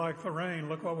Like the rain,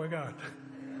 look what we got.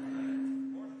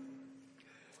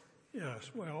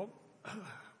 Yes, well,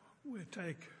 we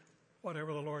take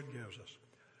whatever the Lord gives us.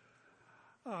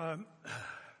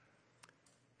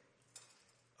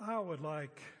 I would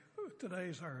like,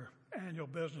 today's our annual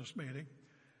business meeting,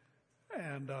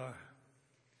 and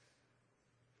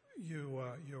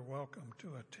you're welcome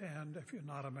to attend. If you're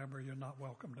not a member, you're not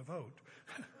welcome to vote.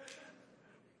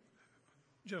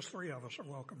 Just 3 of us are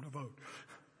welcome to vote.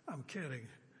 I'm kidding.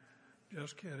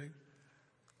 Just kidding.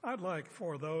 I'd like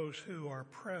for those who are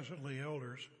presently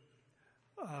elders,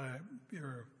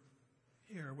 you're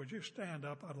here, would you stand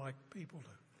up? I'd like people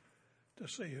to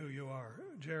see who you are.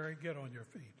 Jerry, get on your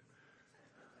feet.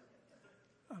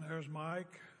 And there's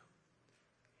Mike.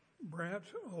 Brent,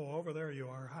 oh, over there you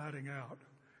are, hiding out.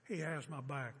 He has my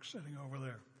back, sitting over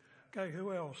there. Okay,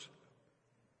 who else?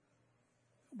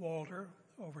 Walter,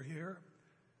 over here.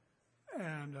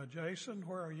 And Jason,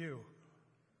 where are you?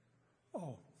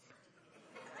 Oh.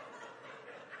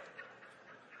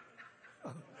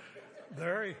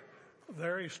 There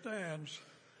he stands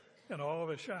in all of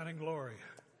his shining glory.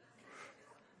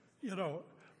 You know,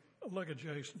 look at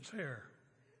Jason's hair.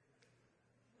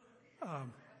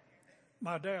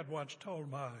 My dad once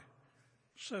told my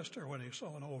sister when he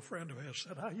saw an old friend of his,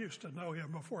 said, I used to know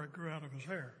him before it grew out of his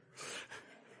hair.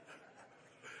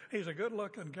 He's a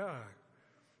good-looking guy.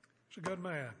 He's a good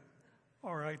man.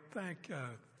 All right, thank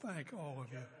all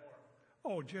of you.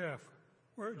 Oh, Jeff.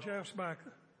 Jeff's back.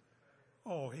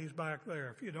 Oh, he's back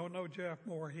there. If you don't know Jeff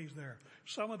Moore, he's there.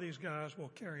 Some of these guys will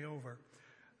carry over.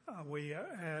 We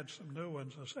add some new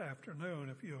ones this afternoon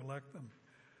if you elect them.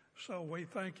 So we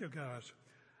thank you guys.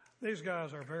 These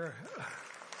guys are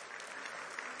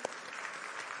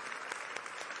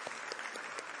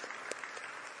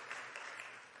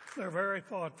they're very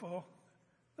thoughtful.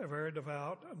 They're very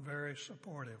devout and very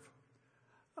supportive.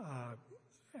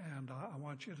 And I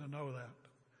want you to know that.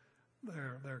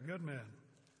 They're good men.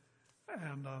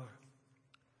 And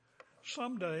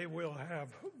someday we'll have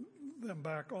them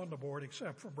back on the board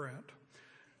except for Brent.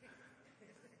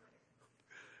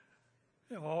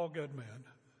 All good men.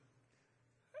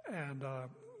 And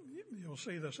you'll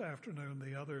see this afternoon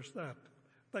the others that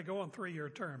they go on 3-year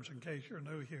terms in case you're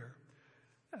new here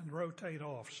and rotate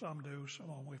off. Some do, some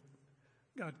don't. We've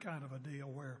got kind of a deal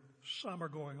where some are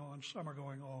going on, some are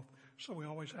going off. So we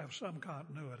always have some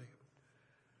continuity.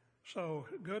 So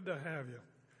good to have you.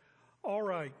 All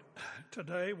right,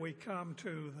 today we come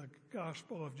to the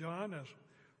Gospel of John as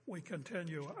we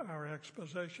continue our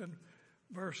exposition,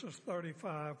 verses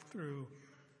 35 through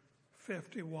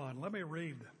 51. Let me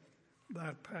read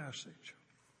that passage.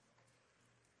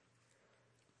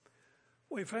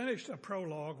 We finished a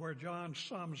prologue where John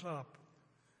sums up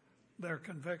their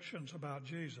convictions about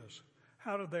Jesus.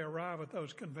 How did they arrive at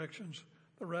those convictions?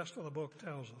 The rest of the book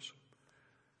tells us.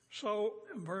 So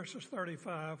in verses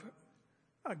 35,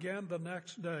 again, the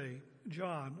next day,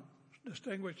 John,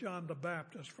 distinguished John the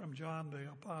Baptist from John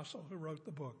the Apostle who wrote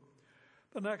the book.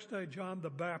 The next day, John the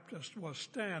Baptist was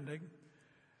standing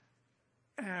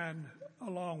and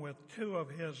along with 2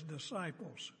 of his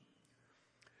disciples.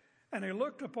 And he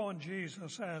looked upon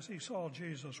Jesus as he saw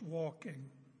Jesus walking.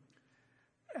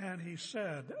 And he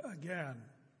said again,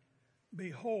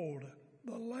 Behold,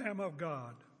 the Lamb of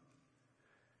God.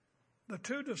 The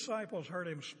 2 disciples heard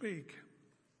him speak,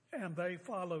 and they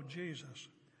followed Jesus.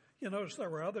 You notice there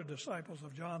were other disciples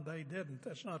of John. They didn't.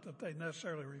 That's not that they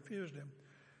necessarily refused him.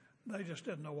 They just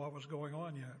didn't know what was going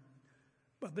on yet.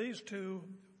 But these 2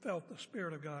 felt the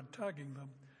Spirit of God tugging them,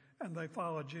 and they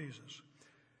followed Jesus.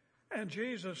 And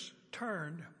Jesus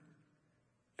turned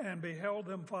and beheld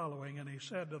them following, and he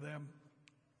said to them,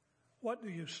 What do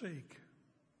you seek?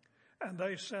 And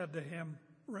they said to him,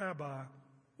 Rabbi,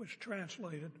 which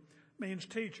translated means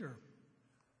teacher,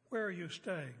 where are you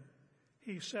staying?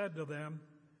 He said to them,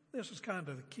 this is kind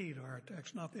of the key to our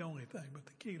text, not the only thing, but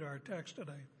the key to our text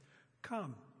today.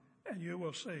 Come, and you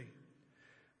will see.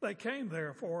 They came,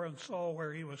 therefore, and saw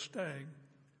where he was staying.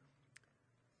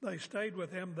 They stayed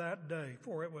with him that day,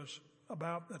 for it was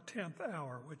about the 10th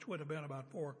hour, which would have been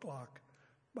about 4 o'clock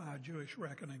by Jewish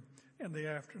reckoning in the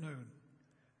afternoon.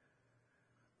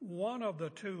 One of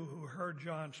the 2 who heard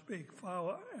John speak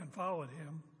and followed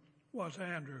him was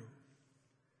Andrew.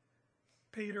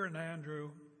 Peter and Andrew,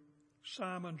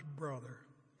 Simon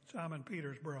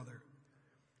Peter's brother.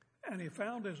 And he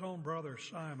found his own brother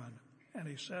Simon, and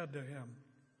he said to him,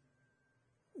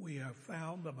 We have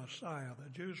found the Messiah.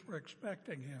 The Jews were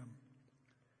expecting him,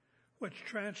 which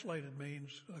translated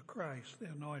means the Christ, the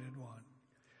Anointed One.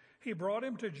 He brought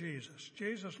him to Jesus.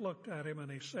 Jesus looked at him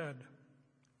and he said,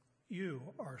 You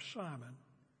are Simon,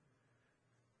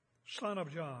 son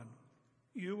of John.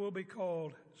 You will be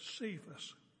called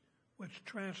Cephas, which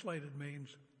translated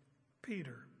means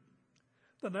Peter.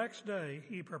 The next day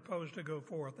he proposed to go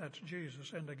forth, that's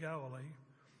Jesus, into Galilee.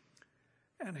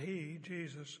 And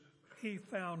Jesus,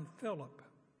 found Philip.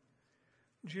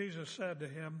 Jesus said to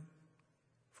him,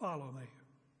 "Follow me."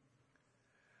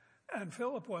 And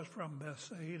Philip was from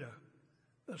Bethsaida,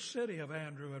 the city of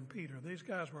Andrew and Peter. These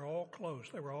guys were all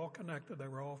close. They were all connected. They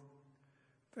were all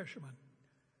fishermen.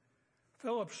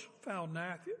 Philip found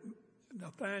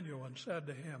Nathanael and said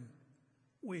to him,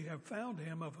 "We have found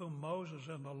him of whom Moses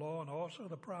in the law and also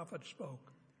the prophets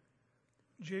spoke,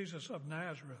 Jesus of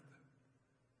Nazareth,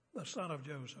 the son of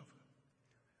Joseph."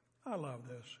 I love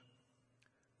this.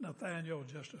 Nathanael,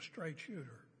 just a straight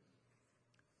shooter.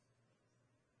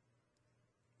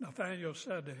 Nathanael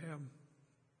said to him,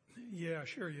 "Yeah,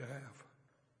 sure you have.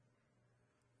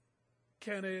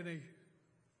 Can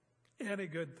any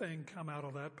good thing come out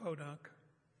of that podunk?"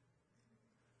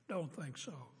 Don't think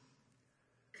so.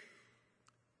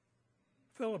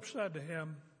 Philip said to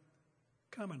him,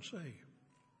 "Come and see."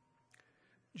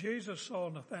 Jesus saw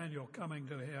Nathanael coming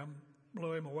to him,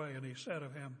 blew him away, and he said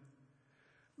of him,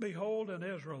 "Behold an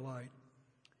Israelite,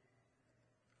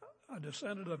 a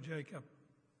descendant of Jacob,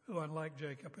 who unlike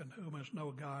Jacob in whom is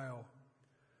no guile."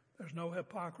 There's no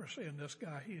hypocrisy in this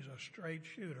guy. He's a straight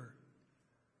shooter.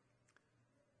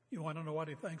 You want to know what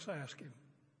he thinks? Ask him.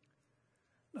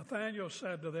 Nathanael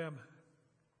said to them,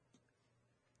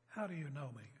 "How do you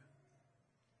know me?"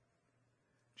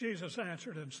 Jesus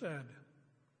answered and said,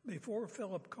 "Before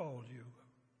Philip called you,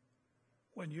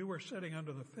 when you were sitting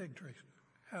under the fig tree."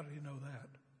 How do you know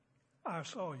that? "I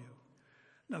saw you."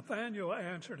 Nathanael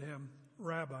answered him,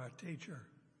 "Rabbi, teacher,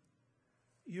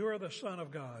 you are the Son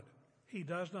of God." He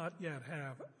does not yet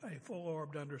have a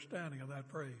full-orbed understanding of that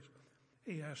phrase.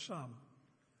 He has some.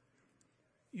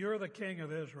 "You're the King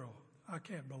of Israel." I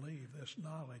can't believe this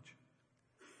knowledge.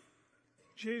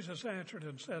 Jesus answered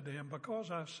and said to him,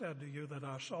 "Because I said to you that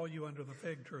I saw you under the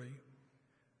fig tree,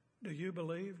 do you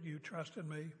believe? Do you trust in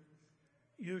me?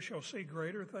 You shall see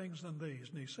greater things than these."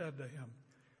 And he said to him,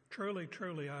 "Truly,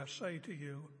 truly, I say to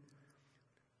you,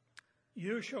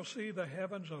 you shall see the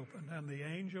heavens open and the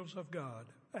angels of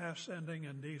God ascending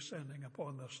and descending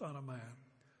upon the Son of Man.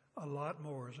 A lot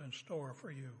more is in store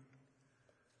for you."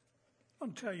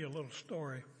 I'll tell you a little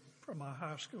story from my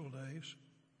high school days.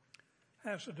 It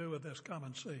has to do with this come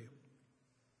and see.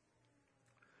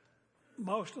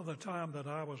 Most of the time that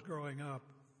I was growing up,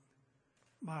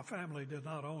 my family did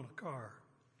not own a car.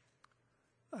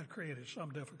 That created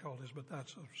some difficulties, but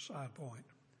that's a side point.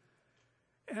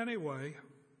 Anyway,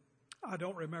 I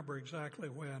don't remember exactly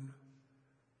when,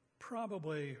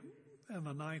 probably in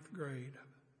the 9th grade,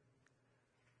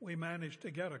 we managed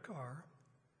to get a car.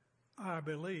 I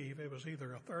believe it was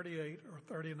either a 38 or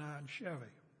 39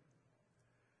 Chevy.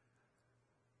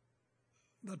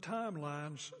 The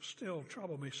timelines still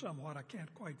trouble me somewhat. I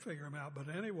can't quite figure them out. But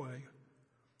anyway,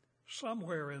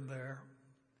 somewhere in there,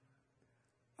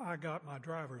 I got my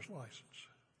driver's license.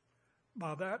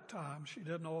 By that time, she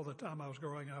didn't know all the time I was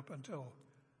growing up until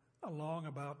along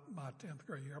about my 10th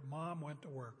grade year. Mom went to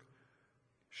work.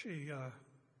 She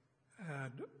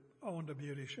had owned a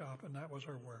beauty shop, and that was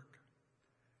her work.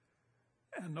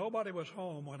 And nobody was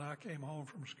home when I came home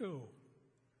from school.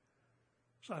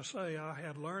 As I say, I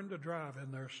had learned to drive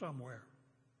in there somewhere.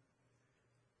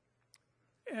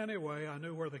 Anyway, I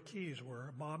knew where the keys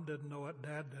were. Mom didn't know it.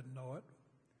 Dad didn't know it.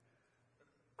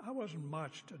 I wasn't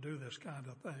much to do this kind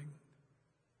of thing,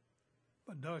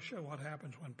 but it does show what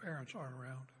happens when parents aren't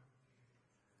around.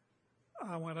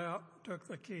 I went out, took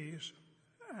the keys,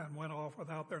 and went off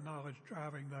without their knowledge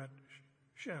driving that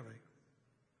Chevy.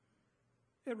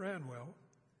 It ran well.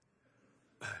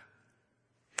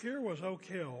 Here was Oak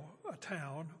Hill, a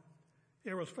town.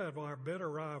 Here was Fayetteville, our bitter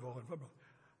rival in football.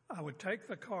 I would take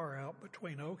the car out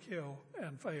between Oak Hill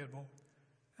and Fayetteville,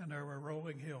 and there were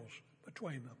rolling hills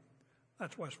between them.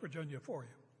 That's West Virginia for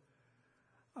you.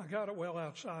 I got it well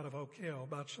outside of Oak Hill,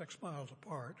 about 6 miles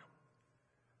apart.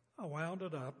 I wound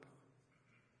it up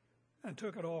and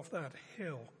took it off that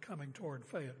hill coming toward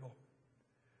Fayetteville.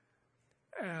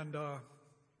 And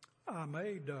I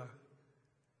made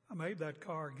that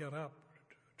car get up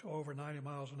to over 90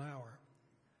 miles an hour,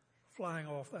 flying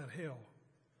off that hill.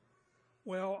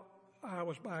 Well, I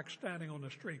was back standing on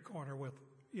the street corner with,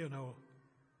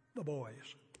 the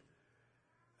boys.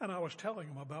 And I was telling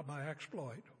them about my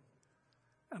exploit.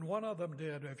 And one of them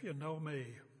did, if you know me,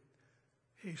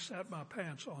 he set my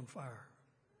pants on fire.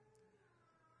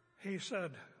 He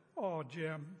said, "Oh,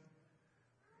 Jim,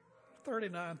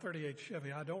 39, 38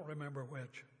 Chevy, I don't remember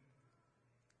which."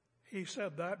 He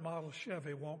said that model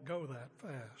Chevy won't go that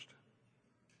fast.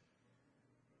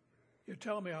 You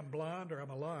tell me I'm blind or I'm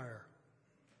a liar.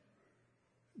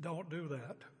 Don't do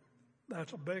that.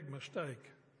 That's a big mistake.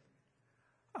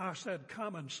 I said,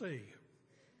 come and see.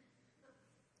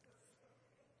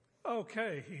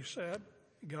 Okay, he said.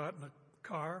 He got in the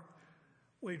car.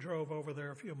 We drove over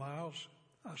there a few miles.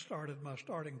 I started my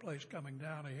starting place coming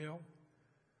down a hill.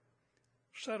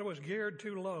 Said it was geared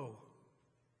too low.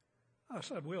 I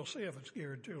said, we'll see if it's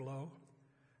geared too low.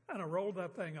 And I rolled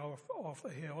that thing off the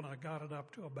hill, and I got it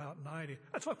up to about 90.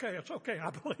 It's okay, I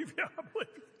believe you, I believe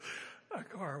you. That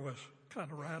car was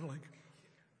kind of rattling,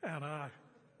 and I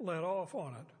let off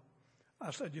on it.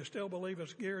 I said, you still believe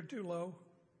it's geared too low?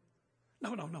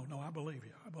 No, I believe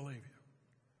you.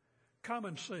 Come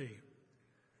and see.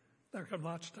 There can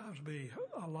lots of times be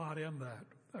a lot in that.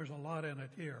 There's a lot in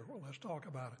it here. Well, let's talk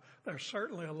about it. There's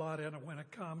certainly a lot in it when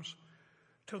it comes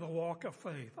to the walk of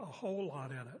faith, a whole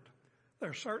lot in it.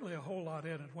 There's certainly a whole lot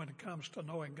in it when it comes to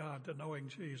knowing God, to knowing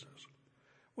Jesus.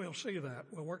 We'll see that.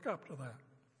 We'll work up to that.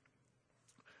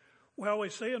 Well, we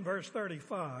see in verse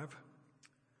 35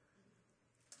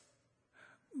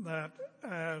 that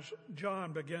as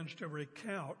John begins to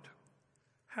recount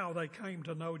how they came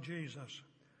to know Jesus,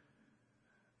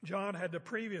 John had the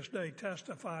previous day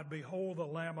testified, behold the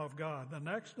Lamb of God. The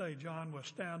next day, John was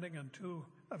standing and two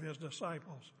of his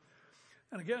disciples.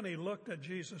 And again, he looked at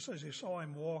Jesus as he saw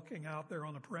him walking out there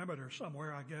on the perimeter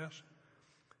somewhere, I guess.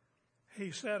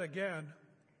 He said again,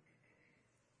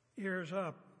 ears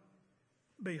up,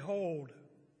 behold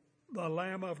the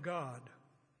Lamb of God.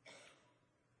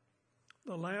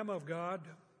 The Lamb of God,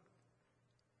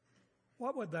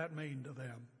 what would that mean to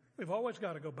them? We've always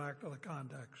got to go back to the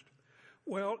context.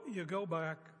 Well, you go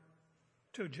back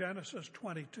to Genesis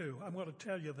 22. I'm going to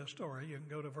tell you the story. You can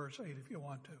go to verse 8 if you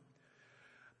want to.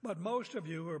 But most of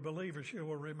you who are believers, you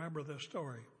will remember this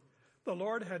story. The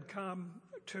Lord had come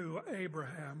to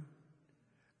Abraham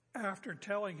after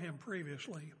telling him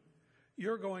previously,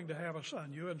 you're going to have a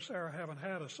son. You and Sarah haven't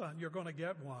had a son. You're going to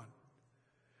get one.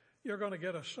 You're going to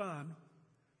get a son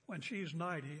when she's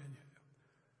 90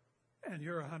 and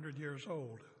you're 100 years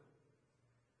old.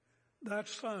 That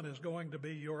son is going to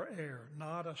be your heir,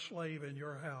 not a slave in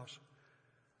your house.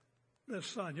 This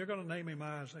son, you're going to name him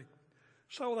Isaac.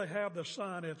 So they have the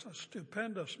son. It's a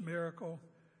stupendous miracle.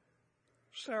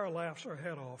 Sarah laughs her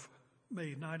head off.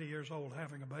 Me, 90 years old,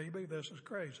 having a baby. This is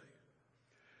crazy.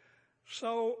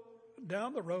 So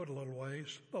down the road a little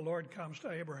ways, the Lord comes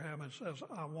to Abraham and says,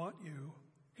 I want you.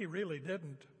 He really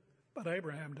didn't, but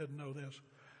Abraham didn't know this.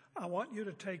 I want you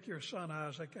to take your son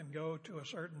Isaac and go to a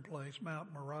certain place,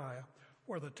 Mount Moriah,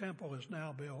 where the temple is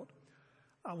now built.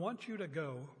 I want you to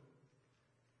go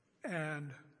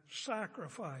and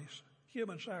sacrifice.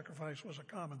 Human sacrifice was a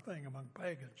common thing among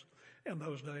pagans in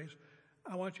those days.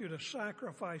 I want you to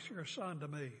sacrifice your son to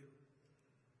me.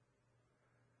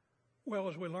 Well,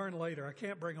 as we learn later, I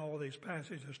can't bring all these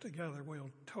passages together. We'll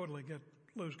totally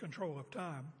lose control of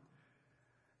time.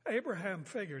 Abraham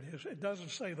figured it doesn't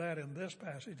say that in this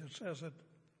passage. It says it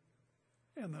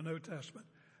in the New Testament.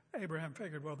 Abraham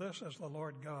figured, well, this is the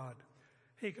Lord God.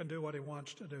 He can do what he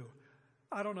wants to do.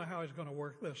 I don't know how he's going to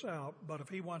work this out, but if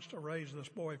he wants to raise this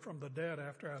boy from the dead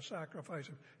after I sacrifice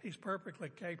him, he's perfectly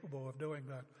capable of doing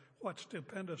that. What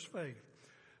stupendous faith.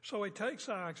 So he takes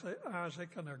Isaac,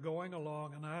 and they're going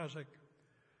along, and Isaac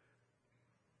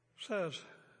says,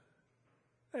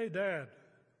 hey, Dad,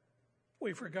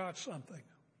 we forgot something.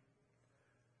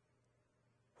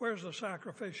 Where's the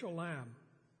sacrificial lamb?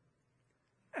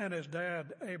 And his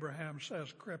dad, Abraham,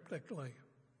 says cryptically,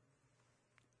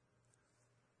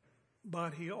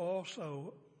 but he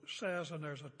also says, and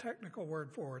there's a technical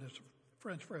word for it, it's a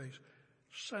French phrase,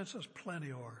 sensus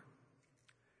plenior.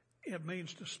 It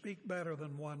means to speak better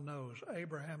than one knows.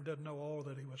 Abraham didn't know all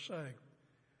that he was saying.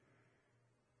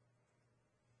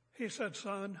 He said,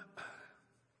 son,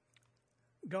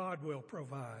 God will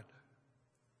provide.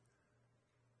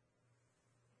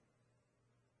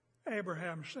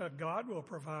 Abraham said, God will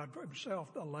provide for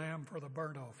himself the lamb for the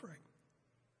burnt offering.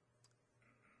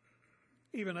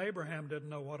 Even Abraham didn't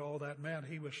know what all that meant.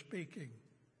 He was speaking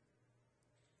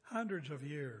hundreds of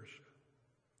years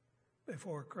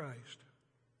before Christ.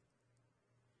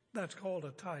 That's called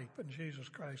a type, and Jesus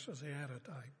Christ is the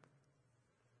antitype.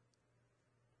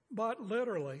 But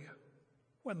literally,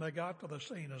 when they got to the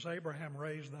scene, as Abraham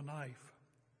raised the knife,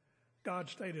 God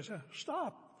stayed his hand.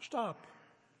 Stop.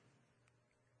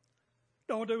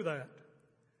 Don't do that.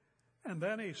 And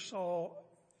then he saw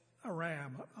a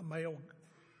ram, a male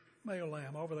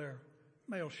lamb over there,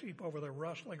 male sheep over there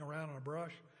rustling around in a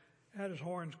brush, had his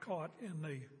horns caught in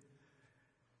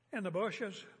the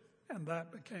bushes, and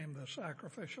that became the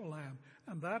sacrificial lamb.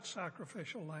 And that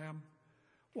sacrificial lamb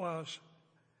was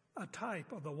a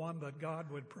type of the one that God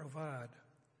would provide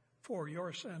for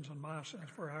your sins and my sins,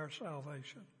 for our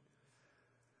salvation.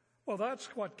 Well,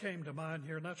 that's what came to mind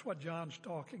here, and that's what John's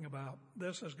talking about.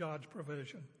 This is God's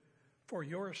provision for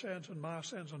your sins and my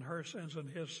sins and her sins and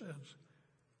his sins.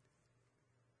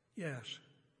 Yes.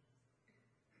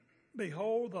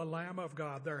 Behold the Lamb of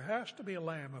God. There has to be a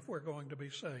lamb if we're going to be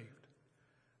saved.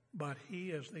 But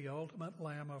he is the ultimate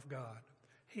Lamb of God.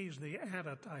 He's the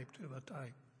antitype to the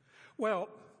type. Well,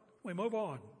 we move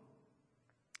on.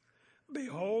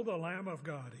 Behold the Lamb of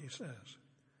God, he says.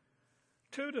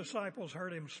 2 disciples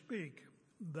heard him speak.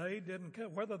 They didn't,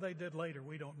 whether they did later,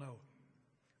 we don't know.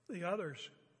 The others,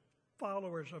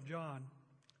 followers of John,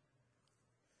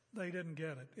 they didn't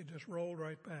get it. It just rolled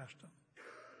right past them.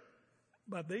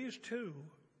 But these two,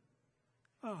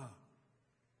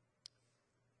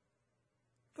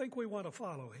 think we want to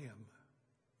follow him,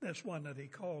 this one that he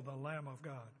called the Lamb of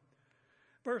God.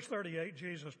 Verse 38,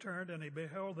 Jesus turned and he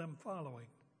beheld them following.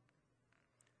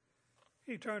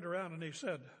 He turned around and he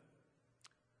said,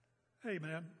 "Hey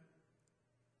man,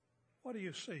 what do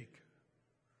you seek?"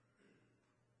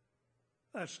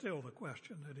 That's still the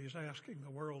question that he's asking the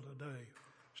world today.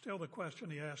 Still the question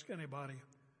he asks anybody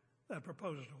that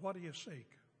proposes, what do you seek?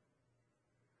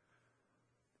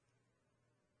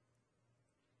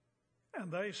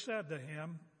 And they said to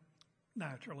him,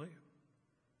 naturally,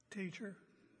 "Teacher,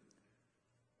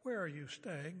 where are you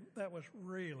staying?" That was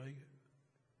really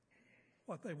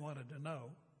what they wanted to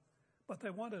know. But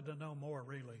they wanted to know more,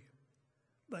 really.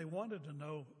 They wanted to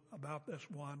know about this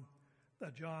one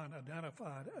that John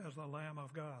identified as the Lamb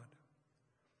of God.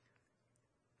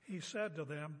 He said to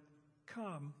them,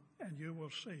 "Come and you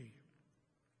will see."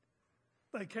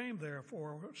 They came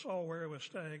therefore, saw where he was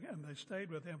staying, and they stayed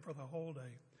with him for the whole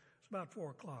day. It's about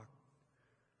 4 o'clock.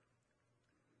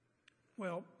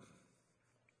 Well,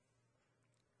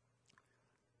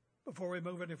 before we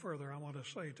move any further, I want to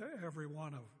say to every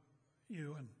one of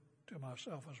you and to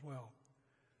myself as well,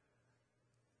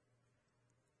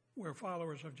 we're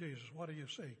followers of Jesus. What do you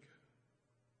seek?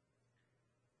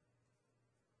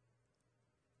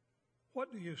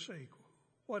 What do you seek?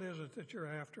 What is it that you're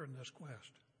after in this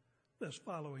quest, this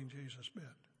following Jesus bit?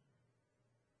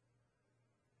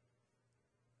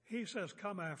 He says,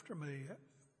 "Come after me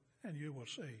and you will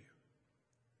see."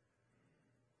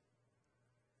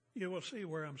 You will see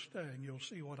where I'm staying. You'll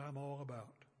see what I'm all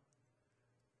about.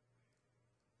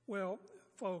 Well,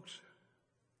 folks,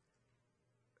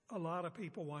 a lot of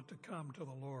people want to come to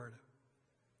the Lord,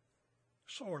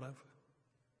 sort of.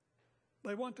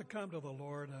 They want to come to the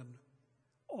Lord and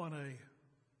on a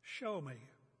show me.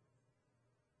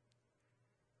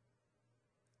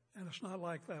 And it's not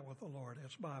like that with the Lord.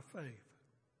 It's by faith.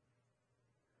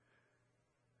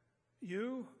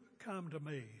 You come to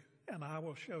me and I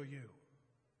will show you.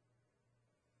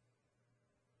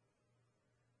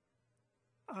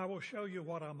 I will show you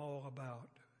what I'm all about.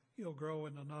 You'll grow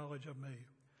in the knowledge of me.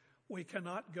 We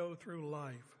cannot go through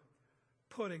life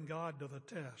putting God to the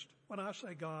test. When I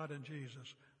say God and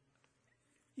Jesus,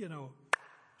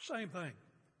 same thing.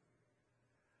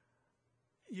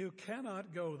 You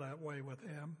cannot go that way with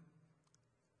him.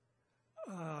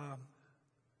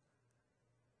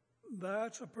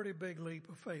 That's a pretty big leap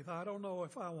of faith. I don't know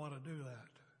if I want to do that.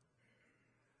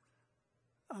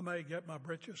 I may get my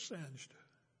britches singed.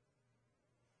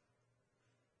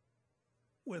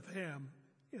 With him,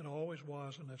 it always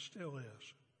was and it still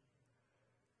is.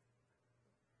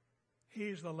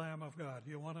 He's the Lamb of God.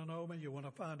 You want to know me? You want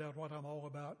to find out what I'm all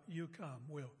about? You come.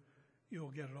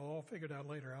 You'll get it all figured out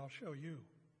later. I'll show you.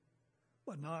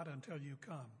 But not until you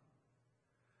come.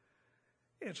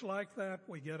 It's like that.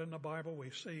 We get in the Bible.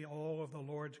 We see all of the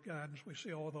Lord's guidance. We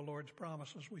see all the Lord's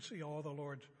promises. We see all the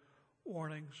Lord's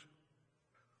warnings.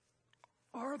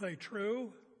 Are they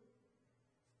true?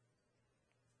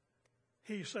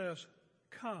 He says,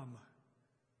 "Come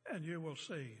and you will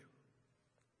see."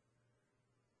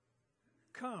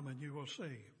 Come and you will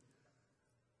see.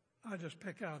 I just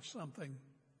pick out something.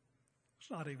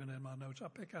 It's not even in my notes. I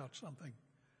pick out something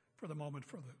for the moment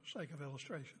for the sake of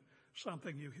illustration.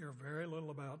 Something you hear very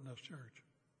little about in this church.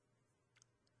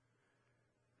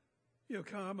 You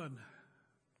come and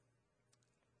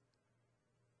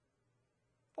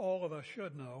all of us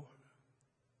should know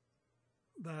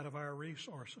that of our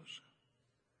resources.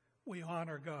 We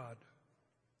honor God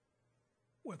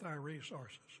with our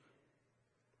resources.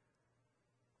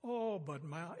 Oh, but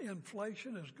my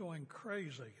inflation is going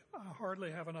crazy. I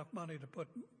hardly have enough money to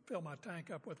fill my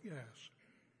tank up with gas.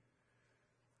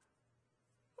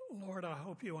 Lord, I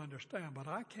hope you understand, but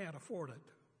I can't afford it.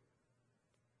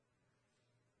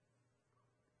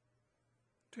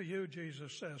 To you,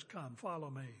 Jesus says, "Come, follow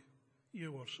me.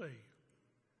 you will see.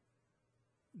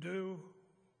 Do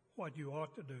what you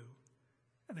ought to do.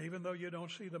 And even though you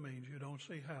don't see the means, you don't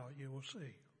see how, you will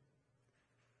see.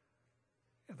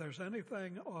 If there's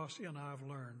anything Ossie and I have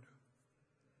learned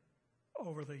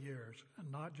over the years,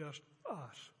 and not just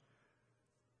us,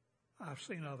 I've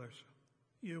seen others,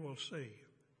 you will see.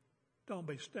 Don't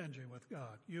be stingy with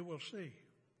God. You will see.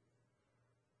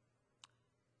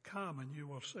 Come and you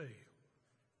will see.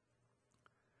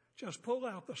 Just pull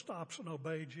out the stops and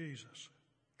obey Jesus.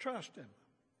 Trust Him.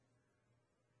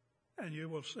 And you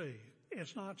will see.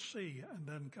 It's not see and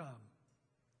then come.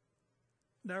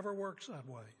 Never works that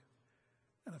way.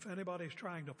 And if anybody's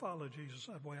trying to follow Jesus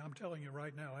that way, I'm telling you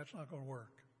right now, that's not going to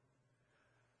work.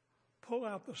 Pull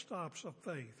out the stops of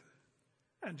faith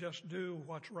and just do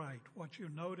what's right, what you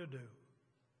know to do.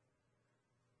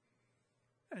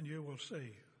 And you will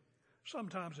see.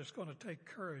 Sometimes it's going to take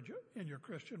courage in your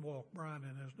Christian walk. Brian,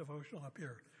 in his devotional up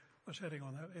here, was hitting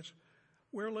on that.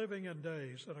 We're living in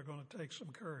days that are going to take some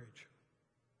courage.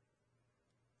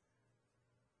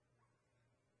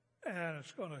 And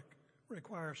it's going to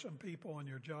require some people in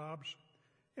your jobs,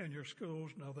 in your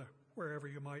schools, wherever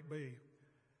you might be,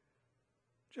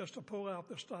 just to pull out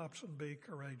the stops and be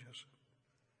courageous.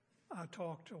 I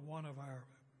talked to one of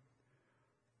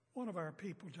our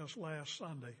people just last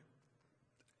Sunday.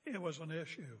 It was an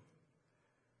issue.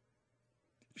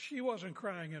 She wasn't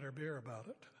crying in her beer about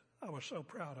it. I was so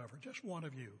proud of her, just one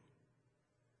of you.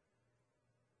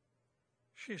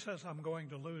 She says, I'm going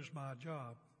to lose my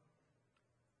job.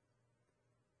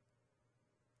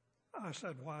 I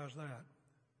said, why is that?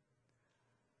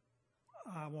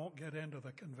 I won't get into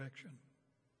the conviction.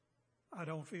 I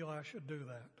don't feel I should do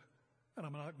that, and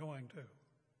I'm not going to.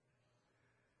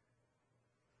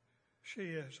 She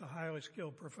is a highly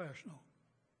skilled professional.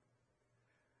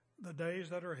 The days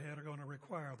that are ahead are going to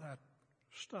require that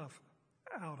stuff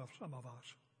out of some of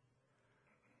us,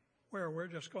 where we're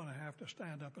just going to have to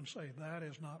stand up and say, that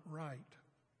is not right.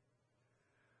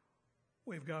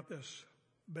 We've got this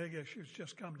big issue that's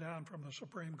just come down from the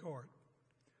Supreme Court.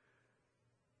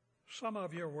 Some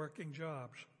of you are working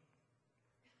jobs.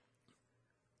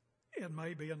 It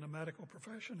may be in the medical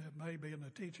profession, it may be in the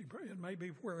teaching, it may be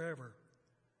wherever,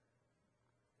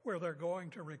 where they're going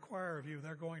to require of you,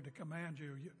 they're going to command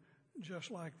you, just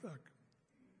like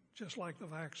the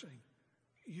vaccine.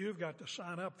 You've got to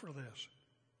sign up for this.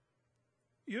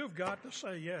 You've got to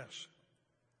say yes.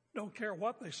 Don't care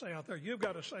what they say out there. You've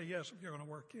got to say yes if you're going to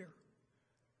work here.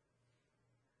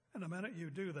 And the minute you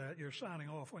do that, you're signing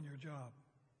off on your job.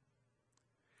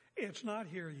 It's not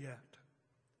here yet.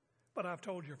 But I've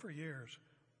told you for years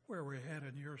where we're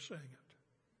headed, and you're seeing it.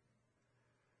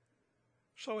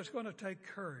 So it's going to take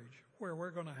courage where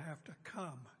we're going to have to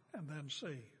come and then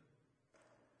see.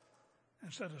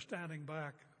 Instead of standing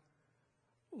back,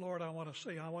 Lord, I want to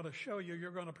see. I want to show you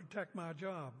you're going to protect my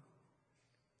job.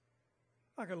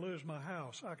 I could lose my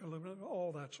house. I could lose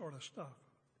all that sort of stuff.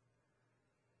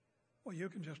 Well, you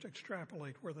can just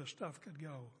extrapolate where this stuff could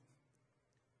go.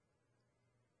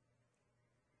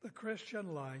 The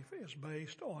Christian life is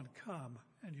based on come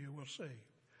and you will see.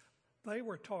 They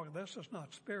were talking, this is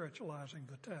not spiritualizing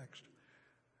the text.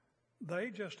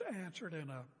 They just answered in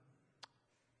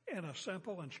a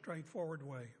simple and straightforward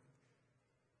way.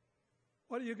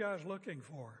 What are you guys looking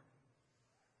for?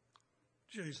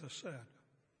 Jesus said.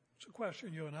 It's a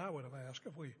question you and I would have asked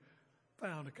if we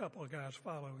found a couple of guys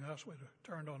following us. We'd have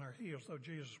turned on our heels, though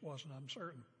Jesus wasn't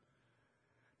uncertain.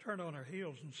 Turn on our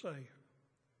heels and say,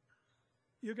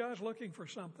 you guys looking for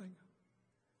something?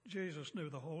 Jesus knew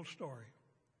the whole story.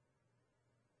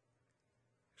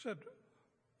 He said,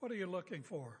 what are you looking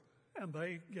for? And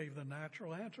they gave the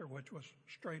natural answer, which was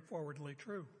straightforwardly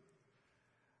true.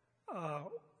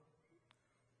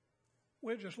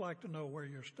 We'd just like to know where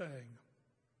you're staying.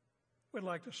 We'd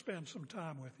like to spend some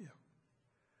time with you.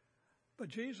 But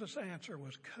Jesus' answer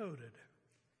was coded.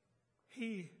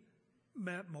 He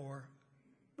meant more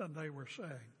than they were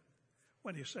saying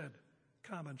when he said,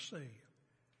 come and see.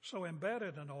 So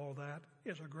embedded in all that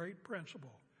is a great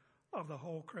principle of the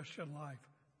whole Christian life.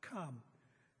 Come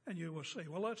and you will see.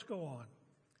 Well, let's go on.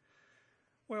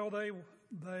 Well,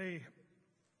 the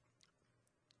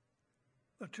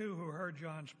two who heard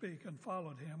John speak and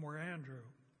followed him were Andrew,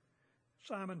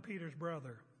 Simon Peter's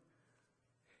brother.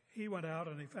 He went out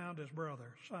and he found his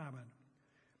brother, Simon,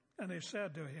 and he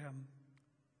said to him,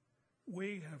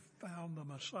 we have found the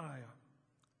Messiah.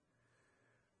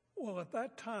 Well, at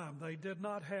that time, they did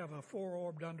not have a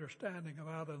four-orbed understanding of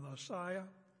either the Messiah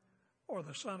or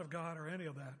the Son of God or any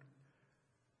of that.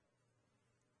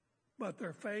 But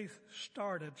their faith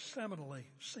started seminally,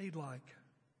 seed-like.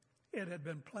 It had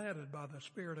been planted by the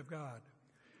Spirit of God.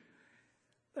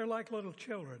 They're like little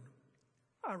children.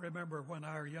 I remember when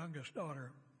our youngest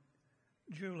daughter,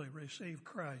 Julie, received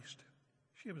Christ.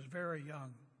 She was very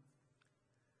young.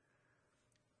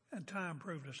 And time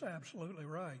proved us absolutely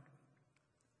right.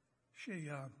 She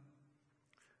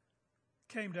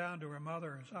came down to her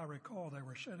mother. As I recall, they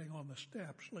were sitting on the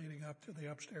steps leading up to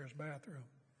the upstairs bathroom.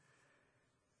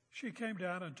 She came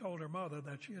down and told her mother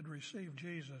that she had received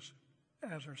Jesus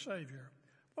as her Savior.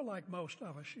 But like most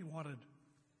of us, she wanted,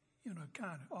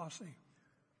 kind of Aussie,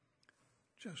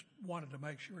 just wanted to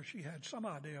make sure she had some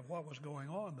idea of what was going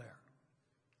on there.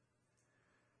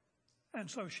 And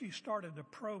so she started to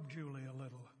probe Julie a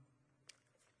little.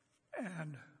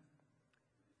 And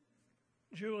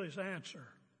Julie's answer,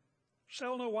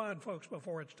 sell no wine, folks,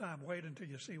 before it's time. Wait until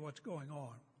you see what's going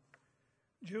on.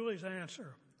 Julie's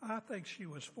answer, I think she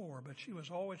was 4, but she was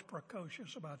always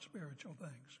precocious about spiritual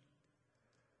things.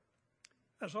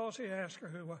 As Aussie asked her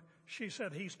who, she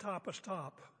said, he's top as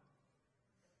top.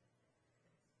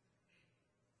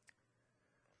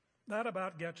 That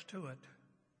about gets to it.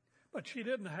 But she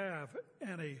didn't have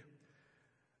any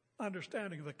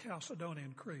understanding of the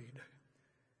Chalcedonian Creed.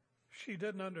 She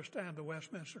didn't understand the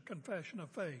Westminster Confession of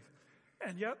Faith.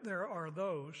 And yet there are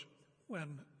those,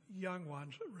 when young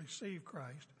ones receive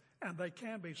Christ, and they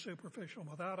can be superficial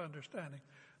without understanding,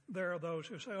 there are those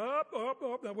who say,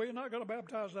 we're not going to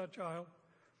baptize that child.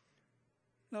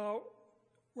 No,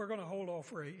 we're going to hold off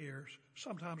for 8 years.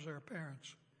 Sometimes they're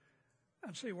parents,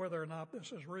 and see whether or not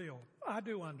this is real. I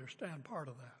do understand part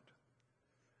of that.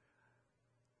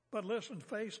 But listen,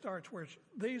 faith starts where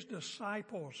these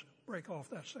disciples break off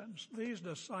that sentence. These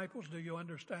disciples, do you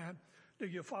understand? Do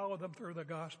you follow them through the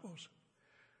Gospels?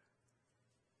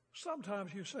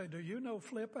 Sometimes you say, do you know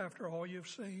Flip after all you've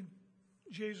seen?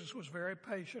 Jesus was very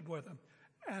patient with them,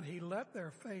 and he let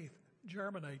their faith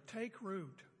germinate, take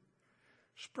root,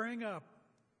 spring up,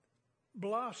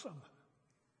 blossom,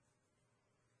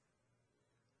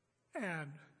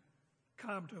 and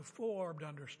come to formed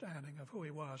understanding of who he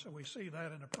was. And we see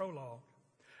that in the prologue.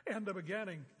 In the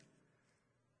beginning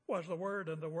was the Word,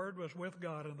 and the Word was with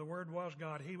God, and the Word was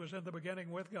God. He was in the beginning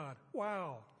with God.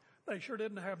 Wow. They sure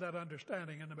didn't have that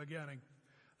understanding in the beginning.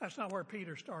 That's not where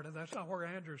Peter started. That's not where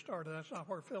Andrew started. That's not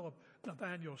where Philip,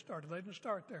 Nathaniel started. They didn't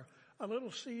start there. A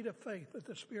little seed of faith that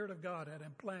the Spirit of God had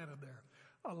implanted there.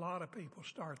 A lot of people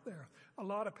start there. A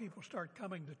lot of people start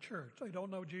coming to church. They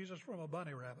don't know Jesus from a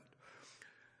bunny rabbit.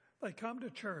 They come to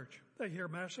church. They hear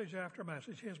message after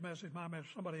message. His message, my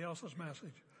message, somebody else's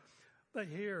message. They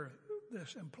hear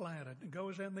this implanted. It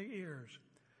goes in the ears.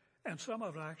 And some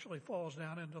of it actually falls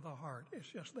down into the heart. It's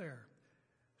just there.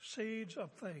 Seeds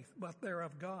of faith, but they're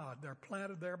of God. They're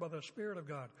planted there by the Spirit of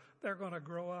God. They're going to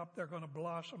grow up. They're going to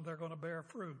blossom. They're going to bear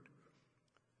fruit.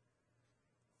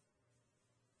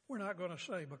 We're not going to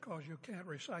say because you can't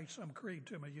recite some creed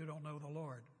to me, you don't know the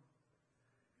Lord.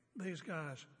 These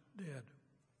guys did.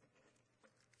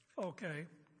 Okay.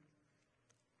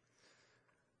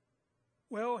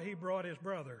 Well, he brought his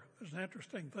brother. There's an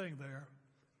interesting thing there.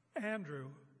 Andrew,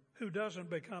 who doesn't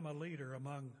become a leader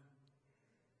among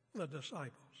the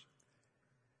disciples.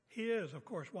 He is, of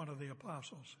course, one of the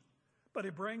apostles, but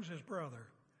he brings his brother.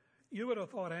 You would have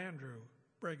thought Andrew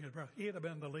bring his brother. He'd have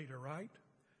been the leader, right?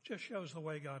 Just shows the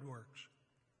way God works.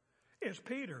 It's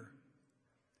Peter.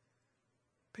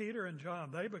 Peter and John,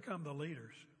 they become the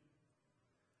leaders.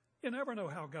 You never know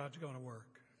how God's going to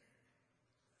work.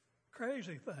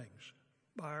 Crazy things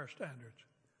by our standards.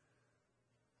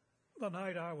 The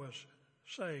night I was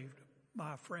saved,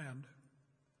 my friend,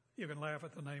 you can laugh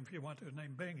at the name if you want to, his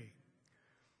name Bingy.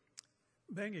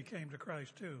 Bingy came to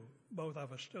Christ too. Both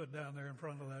of us stood down there in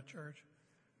front of that church,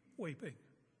 weeping.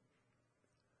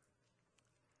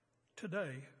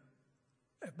 Today,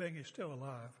 if Bingy's still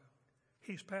alive,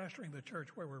 he's pastoring the church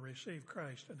where we received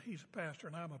Christ, and he's a pastor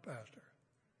and I'm a pastor.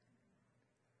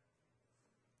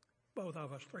 Both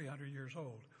of us 300 years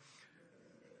old.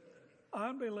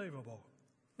 Unbelievable.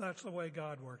 That's the way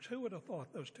God works. Who would have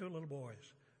thought those two little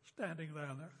boys standing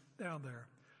down there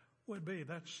would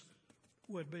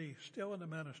be still in the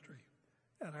ministry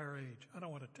at our age? I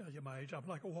don't want to tell you my age. I'm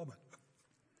like a woman.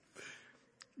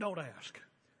 Don't ask.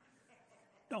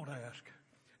 Don't ask.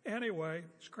 Anyway,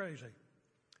 it's crazy.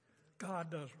 God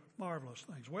does marvelous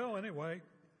things. Well, anyway,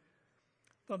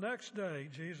 the next day,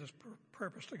 Jesus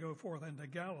purposed to go forth into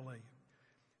Galilee,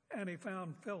 and he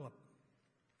found Philip.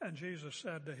 And Jesus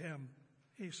said to him,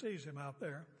 he sees him out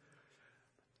there.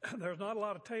 There's not a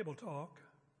lot of table talk.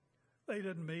 They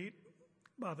didn't meet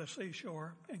by the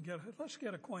seashore and let's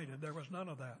get acquainted. There was none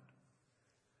of that.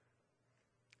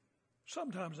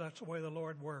 Sometimes that's the way the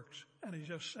Lord works. And he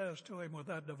just says to him with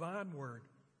that divine word,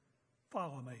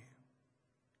 follow me.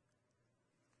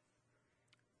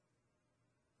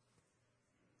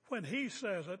 When he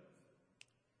says it,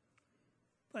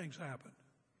 things happen.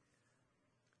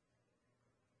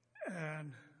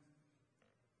 And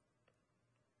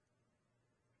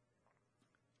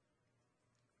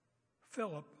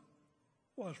Philip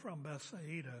was from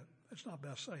Bethsaida. It's not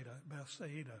Bethsaida,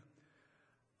 Bethsaida,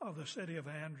 of the city of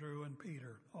Andrew and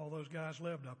Peter. All those guys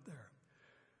lived up there.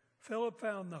 Philip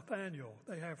found Nathanael.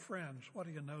 They have friends. What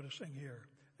are you noticing here?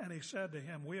 And he said to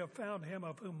him, "We have found him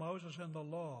of whom Moses in the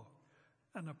law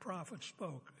and the prophets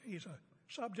spoke." He's a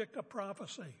subject of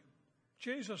prophecy.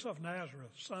 Jesus of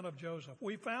Nazareth, son of Joseph.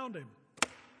 We found him.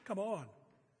 Come on.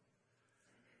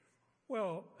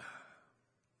 Well,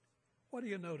 what are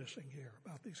you noticing here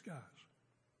about these guys?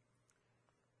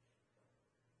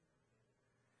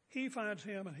 He finds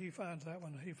him and he finds that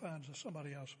one and he finds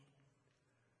somebody else.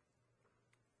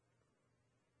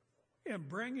 In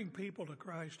bringing people to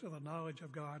Christ, to the knowledge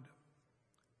of God,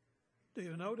 do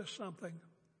you notice something?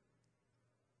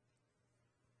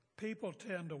 People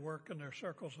tend to work in their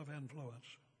circles of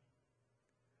influence.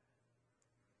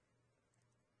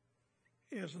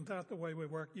 Isn't that the way we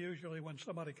work? Usually when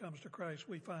somebody comes to Christ,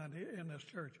 we find in this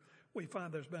church, we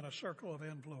find there's been a circle of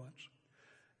influence.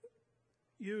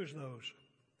 Use those.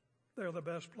 They're the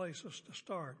best places to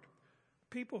start.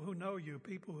 People who know you,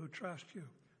 people who trust you,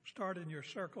 start in your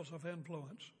circles of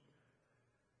influence.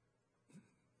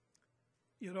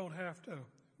 You don't have to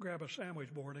grab a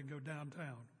sandwich board and go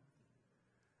downtown.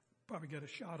 Probably get a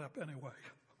shot up anyway.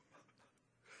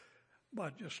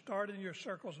 But just start in your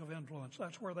circles of influence.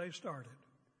 That's where they started.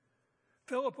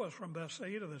 Philip was from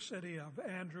Bethsaida, the city of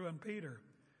Andrew and Peter.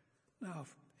 Now,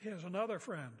 here's another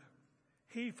friend.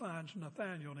 He finds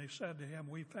Nathanael, and he said to him,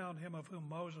 "We found him of whom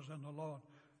Moses and the law and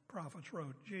prophets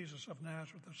wrote, Jesus of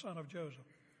Nazareth, the son of Joseph."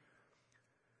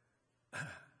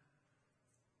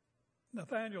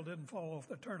 Nathanael didn't fall off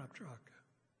the turnip truck.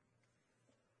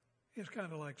 He's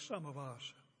kind of like some of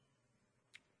us.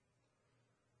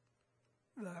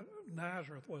 That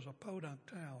Nazareth was a podunk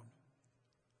town.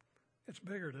 It's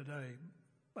bigger today,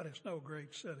 but it's no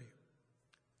great city,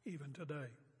 even today.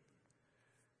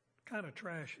 Kind of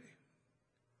trashy.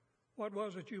 What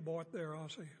was it you bought there,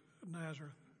 Ossie,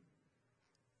 Nazareth?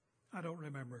 I don't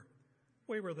remember.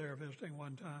 We were there visiting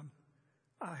one time.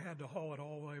 I had to haul it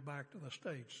all the way back to the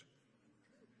States.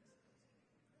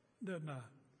 Didn't I?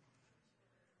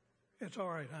 It's all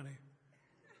right, honey.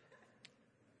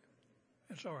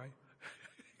 It's all right.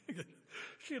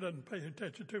 She doesn't pay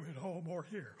attention to me at home or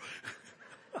here.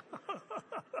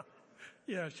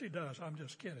 Yeah, she does. I'm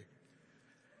just kidding.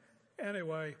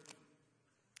 Anyway,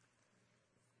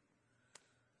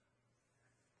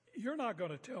 you're not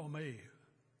going to tell me,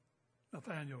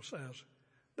 Nathanael says,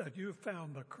 that you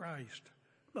found the Christ,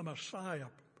 the Messiah,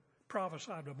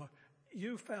 prophesied of.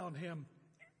 You found him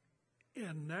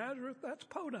in Nazareth? That's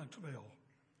Podunksville.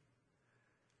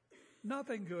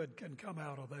 Nothing good can come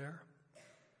out of there.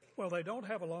 Well, they don't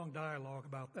have a long dialogue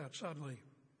about that. Suddenly,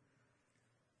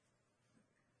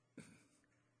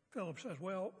 Philip says,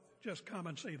 "Well, just come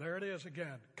and see." There it is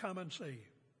again. Come and see.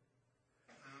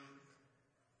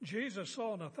 Jesus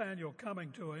saw Nathanael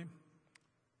coming to him,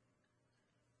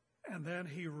 and then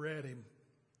he read him.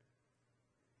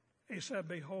 He said,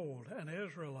 "Behold, an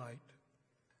Israelite,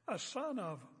 a son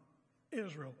of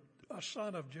Israel, a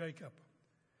son of Jacob,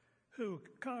 who,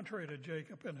 contrary to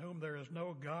Jacob, in whom there is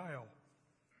no guile."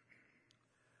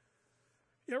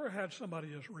 You ever had somebody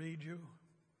just read you?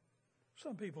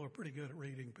 Some people are pretty good at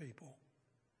reading people.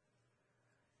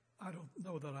 I don't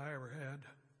know that I ever had,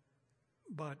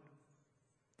 but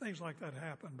things like that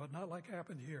happen, but not like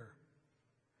happened here.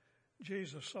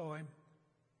 Jesus saw him,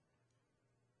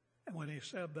 and when he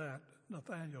said that,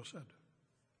 Nathanael said,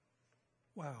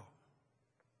 "Wow,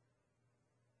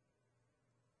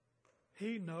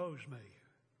 he knows me."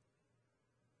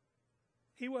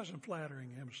 He wasn't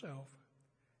flattering himself.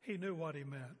 He knew what he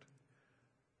meant.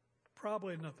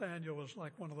 Probably Nathanael was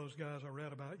like one of those guys I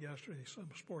read about yesterday, some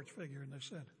sports figure, and they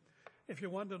said, if you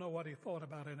wanted to know what he thought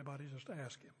about anybody, just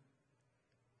ask him.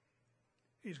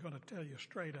 He's going to tell you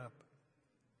straight up.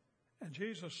 And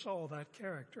Jesus saw that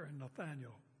character in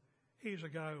Nathanael. He's a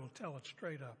guy who will tell it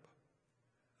straight up.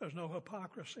 There's no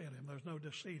hypocrisy in him. There's no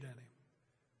deceit in him.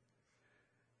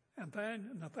 And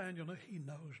then Nathanael, he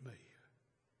knows me.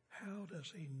 How does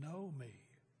he know me?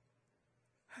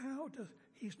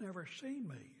 He's never seen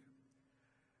me.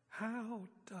 How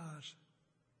does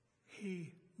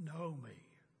he know me?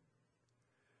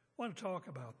 I want to talk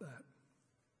about that.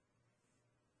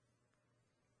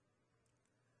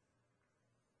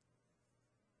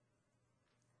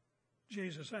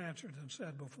 Jesus answered and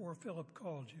said, "Before Philip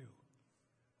called you,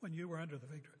 when you were under the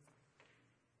fig tree."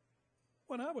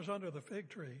 When I was under the fig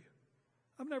tree,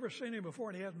 I've never seen him before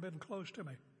and he hasn't been close to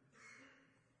me.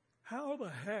 How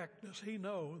the heck does he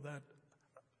know that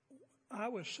I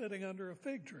was sitting under a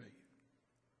fig tree?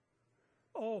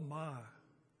 Oh my.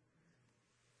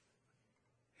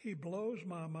 He blows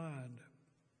my mind.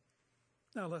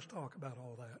 Now let's talk about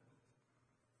all that.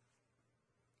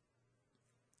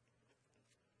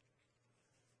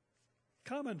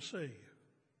 Come and see.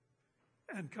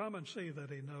 And come and see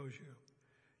that he knows you.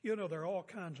 You know, there are all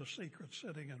kinds of secrets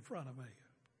sitting in front of me.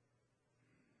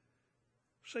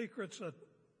 Secrets that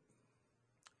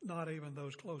not even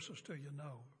those closest to you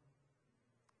know.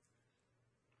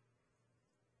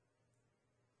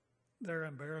 They're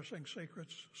embarrassing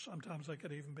secrets. Sometimes they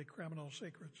could even be criminal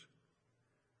secrets.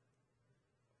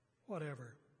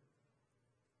 Whatever.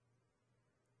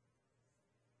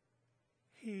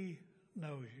 He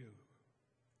knows you.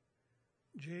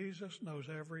 Jesus knows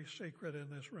every secret in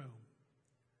this room,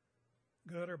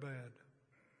 good or bad.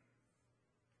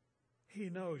 He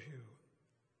knows you.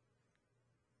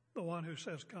 The one who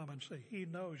says, come and see. He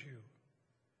knows you.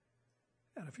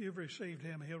 And if you've received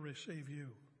him, he'll receive you.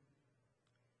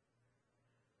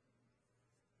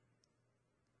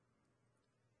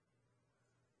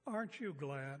 Aren't you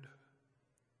glad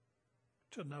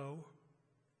to know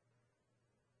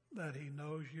that he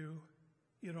knows you?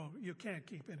 You can't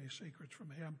keep any secrets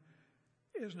from him.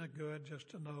 Isn't it good just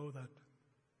to know that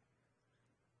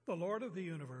the Lord of the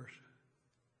universe,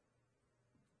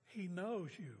 he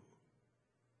knows you.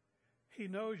 He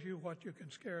knows you what you can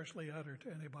scarcely utter to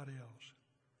anybody else.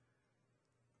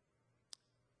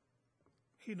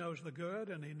 He knows the good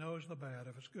and he knows the bad.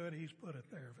 If it's good, he's put it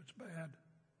there. If it's bad,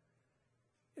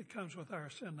 it comes with our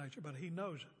sin nature, but he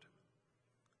knows it.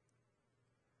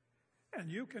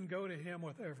 And you can go to him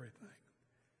with everything.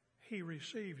 He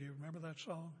received you. Remember that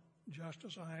song? Just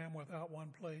as I am without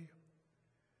one plea.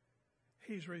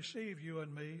 He's received you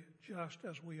and me just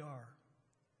as we are.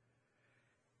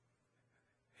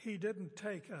 He didn't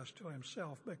take us to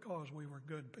himself because we were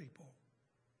good people.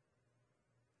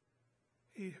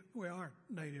 We aren't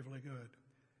natively good.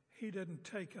 He didn't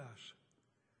take us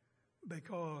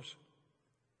because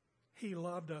he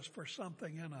loved us for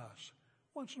something in us.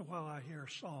 Once in a while I hear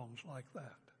songs like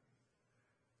that.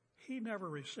 He never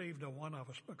received a one of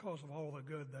us because of all the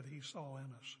good that he saw in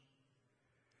us.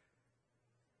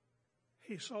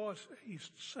 He saw us, he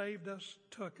saved us,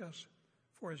 took us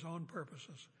for his own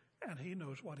purposes, and he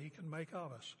knows what he can make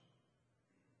of us.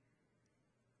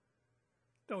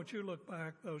 Don't you look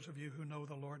back, those of you who know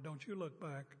the Lord, don't you look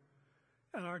back,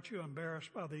 and aren't you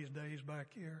embarrassed by these days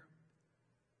back here?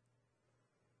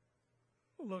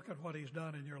 Look at what he's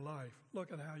done in your life.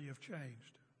 Look at how you've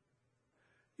changed.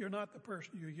 You're not the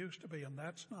person you used to be, and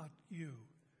that's not you.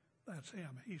 That's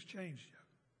him. He's changed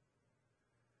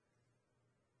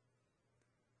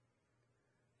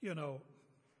you. You know,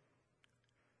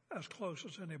 as close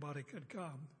as anybody could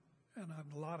come, and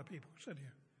a lot of people said to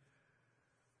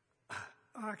you,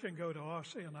 I can go to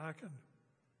Ossie and I can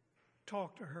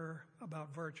talk to her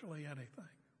about virtually anything.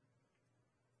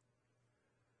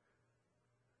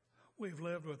 We've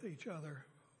lived with each other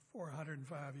for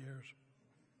 105 years.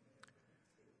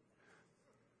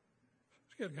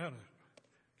 It's getting kind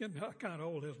of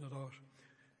old, isn't it, Oz?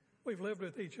 We've lived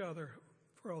with each other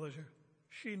for all these years.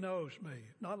 She knows me,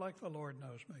 not like the Lord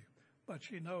knows me, but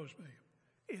she knows me.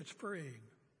 It's freeing.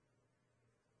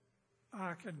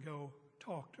 I can go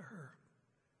talk to her.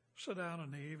 Sit down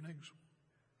in the evenings.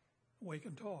 We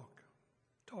can talk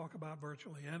about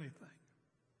virtually anything.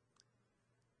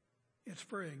 It's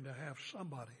freeing to have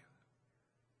somebody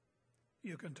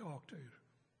you can talk to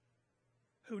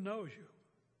who knows you.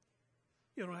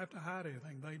 You don't have to hide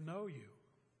anything. They know you.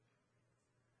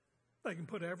 They can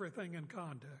put everything in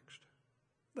context.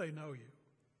 They know you.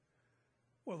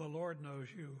 Well, the Lord knows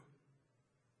you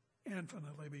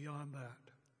infinitely beyond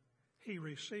that. He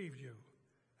received you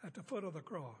at the foot of the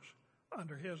cross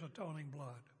under his atoning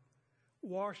blood,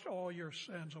 washed all your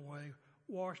sins away,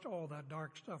 washed all that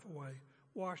dark stuff away,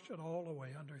 washed it all away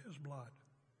under his blood.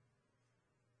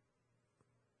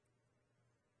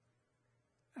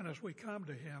 And as we come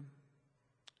to him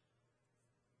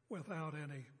without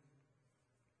any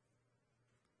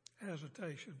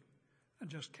hesitation and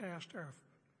just cast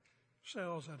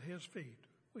ourselves at his feet,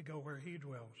 we go where he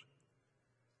dwells.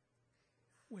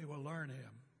 We will learn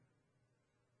him.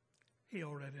 He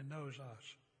already knows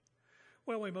us.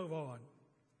 Well, we move on.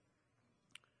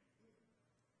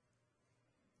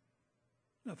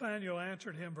 Nathanael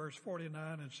answered him, verse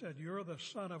 49, and said, "You're the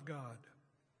Son of God."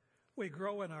 We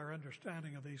grow in our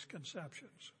understanding of these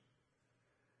conceptions.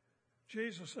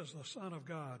 Jesus is the Son of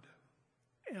God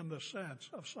in the sense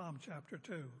of Psalm chapter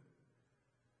 2.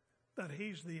 that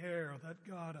he's the heir that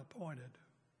God appointed,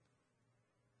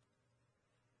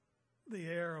 the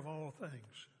heir of all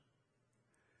things.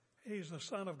 He's the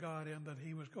Son of God in that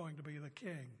he was going to be the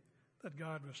King that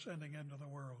God was sending into the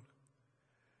world.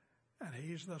 And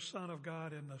he's the Son of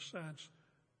God in the sense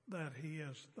that he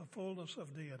is the fullness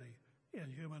of deity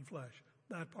in human flesh.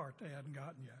 That part they hadn't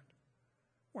gotten yet.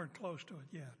 Weren't close to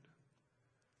it yet.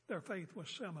 Their faith was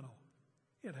seminal.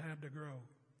 It had to grow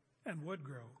and would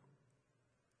grow.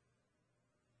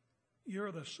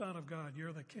 You're the Son of God.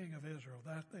 You're the King of Israel.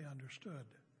 That they understood.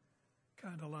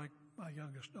 Kind of like my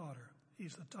youngest daughter.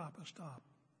 He's the toppest top.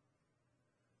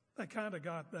 They kind of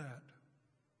got that.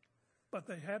 But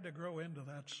they had to grow into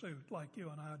that suit like you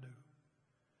and I do.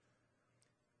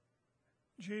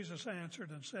 Jesus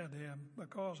answered and said to him,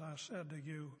 because I said to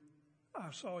you,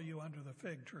 I saw you under the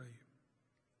fig tree.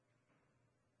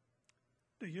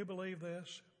 Do you believe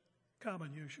this? Come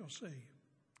and you shall see.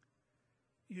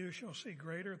 You shall see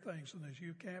greater things than this.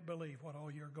 You can't believe what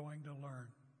all you're going to learn.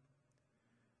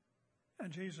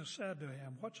 And Jesus said to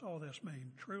him, what's all this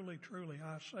mean? Truly, truly,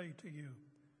 I say to you,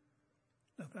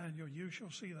 Nathanael, you shall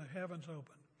see the heavens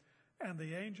open and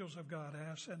the angels of God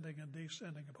ascending and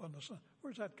descending upon the Son.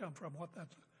 Where's that come from?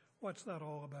 What's that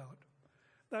all about?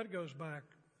 That goes back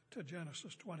to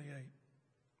Genesis 28. Do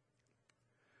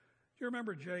you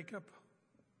remember Jacob,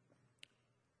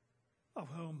 of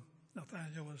whom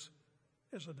Nathanael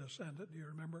is a descendant? Do you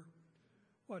remember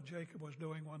what Jacob was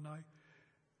doing one night?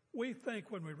 We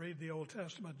think when we read the Old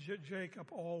Testament, Jacob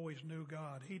always knew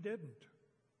God. He didn't.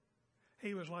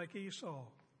 He was like Esau.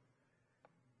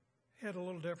 He had a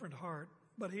little different heart,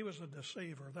 but he was a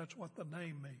deceiver. That's what the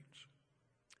name means.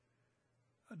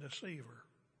 A deceiver.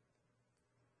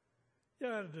 He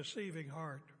had a deceiving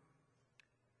heart.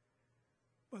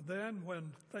 But then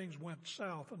when things went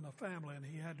south in the family and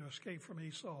he had to escape from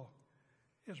Esau,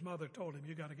 his mother told him,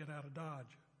 you got to get out of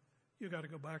Dodge. You got to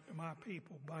go back to my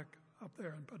people, back up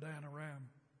there in Padan Aram.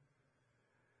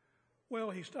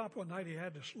 Well, he stopped one night. He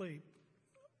had to sleep.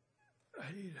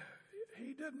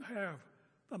 He didn't have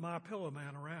the My Pillow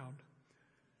man around.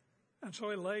 And so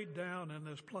he laid down in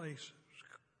this place,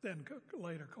 then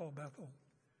later called Bethel.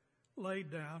 Laid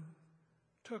down,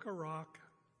 took a rock.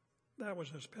 That was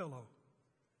his pillow.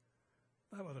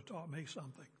 That would have taught me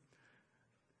something.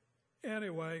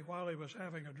 Anyway, while he was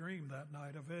having a dream that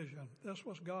night, a vision, this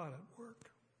was God at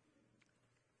work.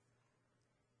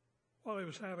 While he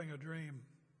was having a dream,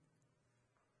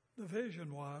 the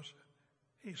vision was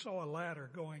he saw a ladder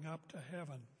going up to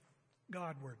heaven,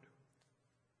 Godward.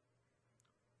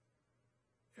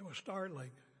 It was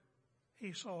startling.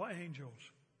 He saw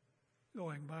angels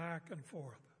going back and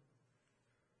forth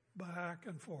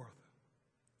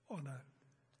on that.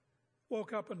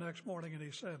 Woke up the next morning and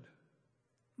he said,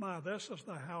 this is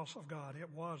the house of God. It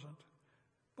wasn't.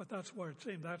 But that's where it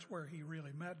seemed, that's where he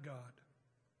really met God.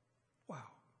 Wow.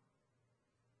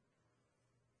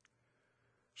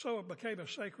 So it became a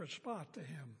sacred spot to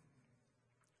him.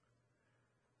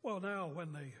 Well, now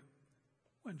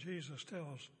when Jesus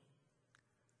tells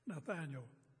Nathanael,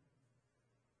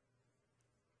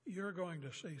 you're going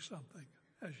to see something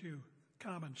as you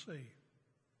come and see.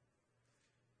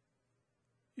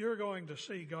 You're going to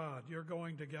see God. You're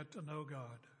going to get to know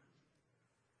God.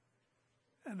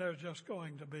 And there's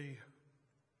going to be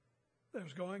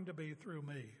through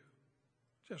me,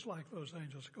 just like those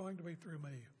angels, going to be through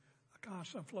me, a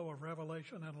constant flow of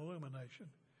revelation and illumination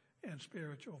in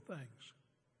spiritual things.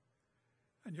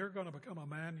 And you're going to become a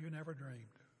man you never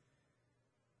dreamed.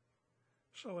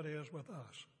 So it is with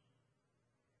us.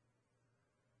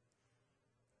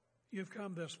 You've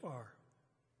come this far.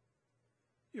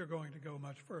 You're going to go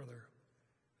much further.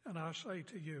 And I say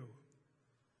to you,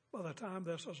 by the time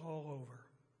this is all over,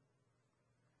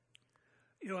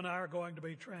 you and I are going to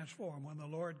be transformed when the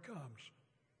Lord comes.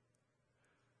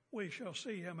 We shall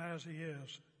see him as he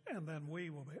is, and then we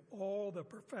will be all the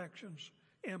perfections,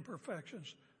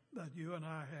 imperfections that you and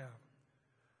I have.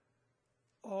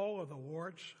 All of the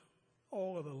warts,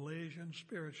 all of the lesions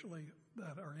spiritually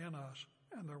that are in us,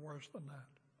 and they're worse than that.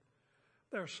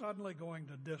 They're suddenly going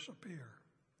to disappear,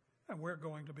 and we're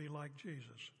going to be like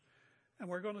Jesus. And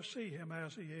we're going to see him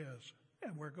as he is,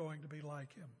 and we're going to be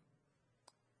like him.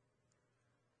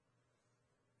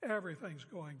 Everything's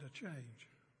going to change.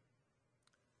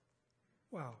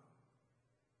 Wow.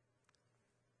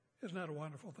 Isn't that a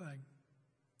wonderful thing?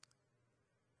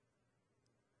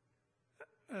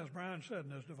 As Brian said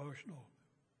in his devotional,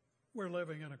 we're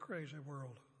living in a crazy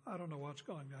world. I don't know what's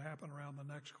going to happen around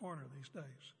the next corner these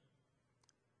days.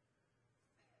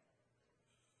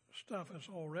 Stuff is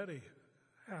already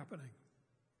happening.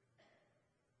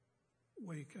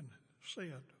 We can see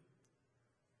it.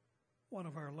 One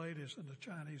of our ladies in the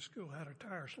Chinese school had her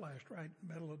tire slashed right in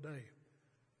the middle of the day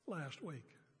last week.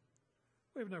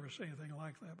 We've never seen anything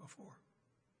like that before.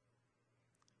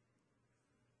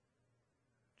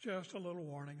 Just a little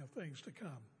warning of things to come.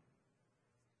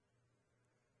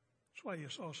 That's why you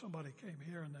saw somebody came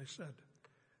here and they said,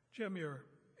 Jim,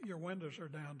 your windows are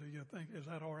down. Do you think, is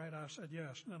that all right? I said,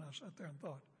 yes. And then I sat there and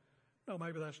thought, no,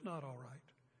 maybe that's not all right,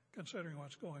 considering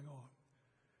what's going on.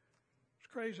 It's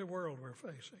a crazy world we're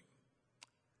facing.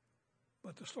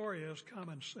 But the story is, come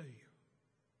and see.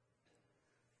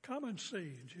 Come and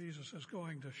see. Jesus is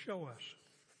going to show us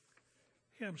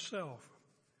himself.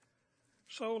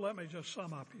 So let me just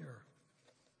sum up here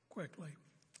quickly.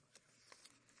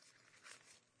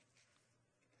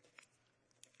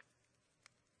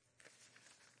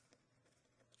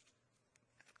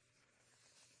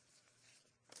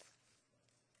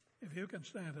 If you can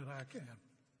stand it, I can.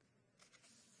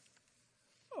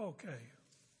 Okay.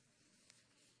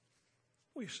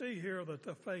 We see here that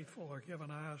the faithful are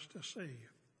given eyes to see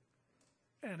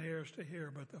and ears to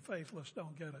hear, but the faithless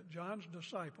don't get it. John's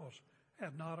disciples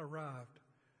had not arrived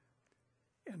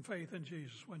in faith in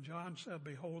Jesus when John said,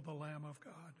 behold the Lamb of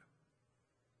God.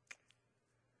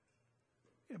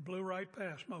 It blew right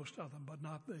past most of them, but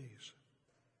not these.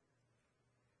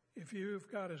 If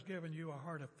God has given you a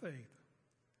heart of faith,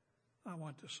 I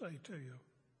want to say to you,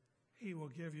 he will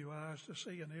give you eyes to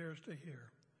see and ears to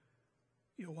hear.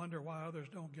 You'll wonder why others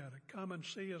don't get it. Come and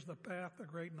see is the path to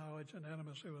great knowledge and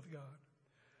intimacy with God.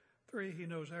 3, he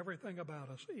knows everything about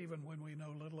us, even when we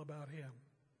know little about him.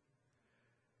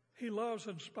 He loves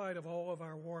in spite of all of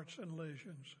our warts and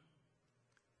lesions.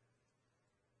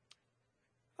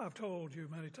 I've told you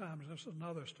many times, this is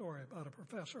another story about a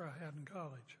professor I had in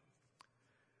college.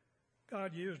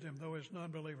 God used him, though he's an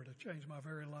unbeliever, to change my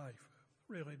very life.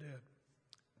 Really did.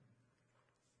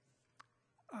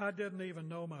 I didn't even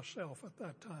know myself at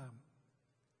that time.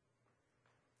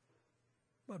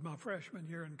 But my freshman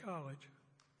year in college,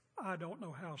 I don't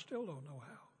know how, still don't know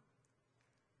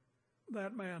how.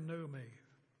 That man knew me.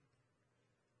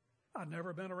 I'd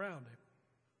never been around him.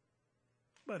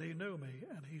 But he knew me,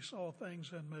 and he saw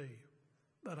things in me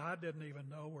that I didn't even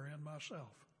know were in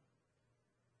myself.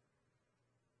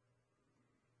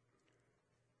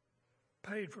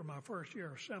 Paid for my first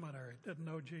year of seminary, didn't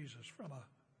know Jesus from a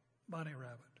bunny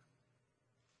rabbit.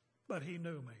 But he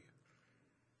knew me,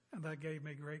 and that gave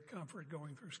me great comfort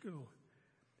going through school.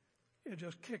 It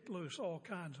just kicked loose all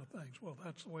kinds of things. Well,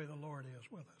 that's the way the Lord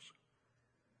is with us.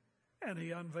 And he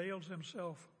unveils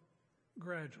himself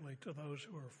gradually to those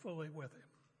who are fully with him.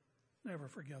 Never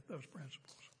forget those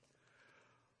principles.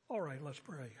 All right, let's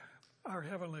pray. Our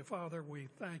Heavenly Father, we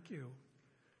thank you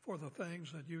for the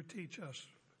things that you teach us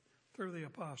through the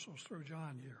apostles, through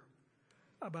John here,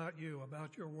 about you,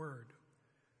 about your word.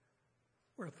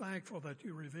 We're thankful that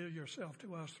you reveal yourself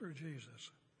to us through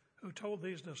Jesus, who told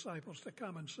these disciples to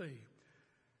come and see.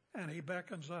 And he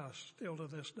beckons us still to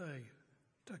this day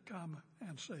to come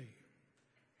and see.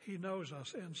 He knows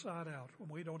us inside out when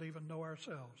we don't even know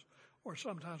ourselves, or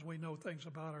sometimes we know things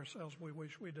about ourselves we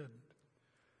wish we didn't.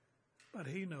 But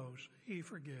he knows, he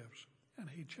forgives, and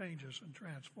he changes and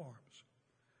transforms.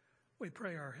 We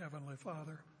pray, our Heavenly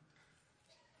Father,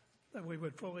 that we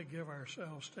would fully give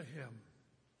ourselves to him.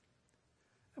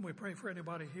 And we pray for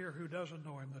anybody here who doesn't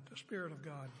know him, that the Spirit of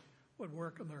God would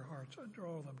work in their hearts and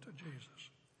draw them to Jesus.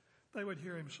 They would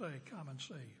hear him say, come and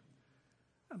see.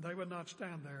 And they would not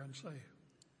stand there and say,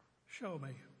 show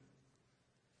me,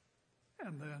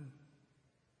 and then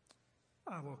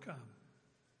I will come.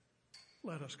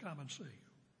 Let us come and see.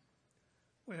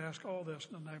 We ask all this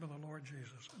in the name of the Lord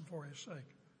Jesus and for his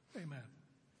sake. Amen.